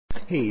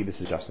Hey,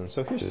 this is Justin.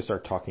 So here's to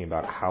start talking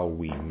about how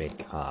we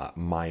make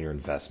minor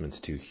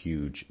investments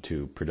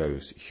to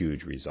produce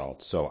huge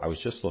results. So I was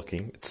just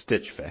looking at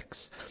Stitch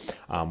Fix.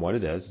 What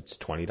it is, it's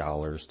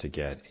 $20 to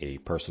get a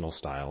personal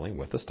styling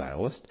with a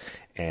stylist,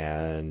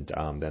 and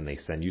then they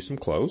send you some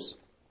clothes,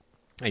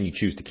 and you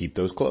choose to keep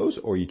those clothes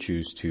or you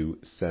choose to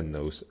send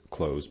those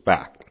clothes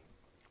back.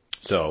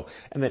 So,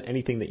 and then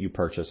anything that you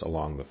purchase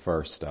along the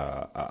first,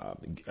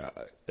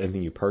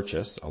 anything you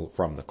purchase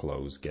from the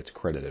clothes gets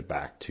credited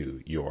back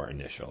to your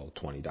initial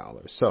 $20.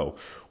 So,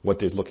 what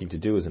they're looking to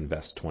do is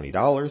invest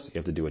 $20. You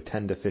have to do a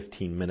 10 to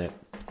 15 minute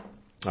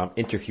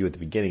interview at the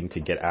beginning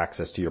to get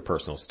access to your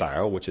personal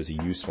style, which is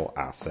a useful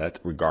asset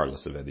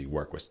regardless of whether you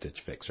work with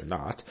Stitch Fix or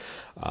not.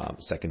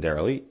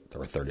 Secondarily,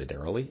 or thirdly,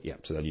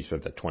 so then you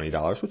spend that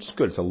 $20, which is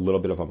good. It's a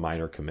little bit of a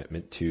minor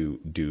commitment to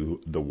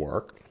do the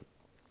work.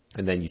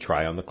 And then you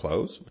try on the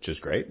clothes, which is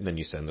great. And then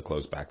you send the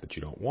clothes back that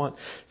you don't want.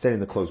 Sending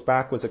the clothes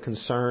back was a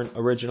concern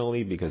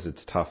originally because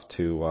it's tough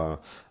to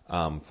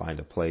find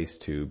a place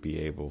to be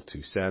able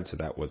to send. So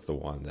that was the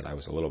one that I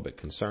was a little bit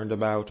concerned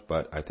about.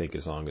 But I think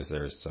as long as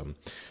there's some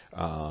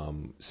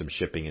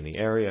shipping in the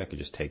area, I could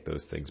just take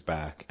those things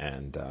back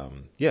and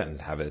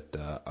have it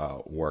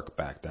work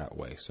back that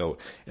way. So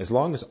as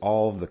long as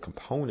all of the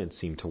components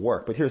seem to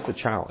work, but here's the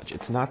challenge: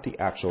 it's not the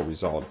actual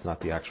result, it's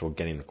not the actual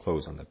getting the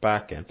clothes on the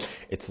back end,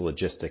 it's the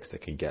logistics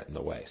that can get in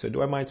the way. So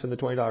do I mind spending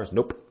the $20?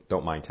 Nope,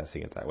 don't mind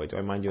testing it that way. Do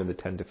I mind doing the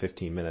 10 to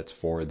 15 minutes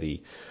for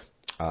the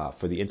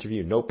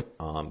interview? Nope.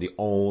 The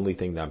only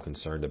thing that I'm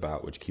concerned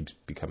about, which keeps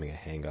becoming a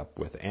hang up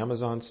with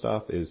Amazon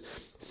stuff, is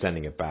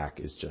sending it back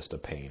is just a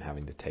pain.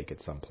 Having to take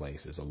it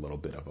someplace is a little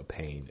bit of a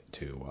pain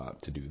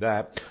to do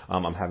that.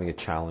 I'm having a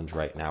challenge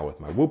right now with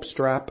my Whoop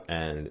strap,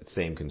 and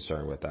same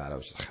concern with that. I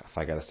was just, if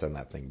I got to send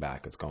that thing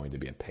back, it's going to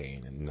be a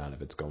pain, and none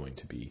of it's going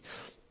to be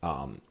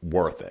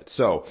worth it.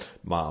 So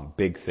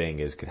big thing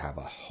is could have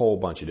a whole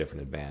bunch of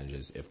different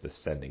advantages if the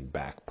sending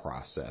back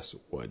process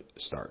would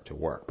start to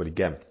work. But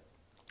again,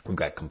 we've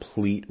got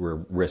complete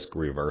risk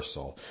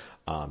reversal.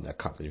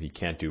 If you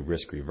can't do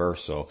risk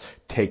reversal,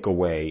 take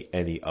away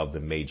any of the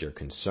major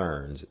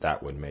concerns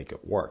that would make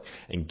it work,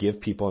 and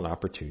give people an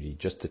opportunity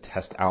just to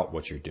test out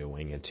what you're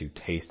doing and to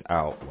taste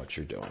out what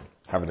you're doing.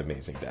 Have an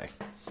amazing day.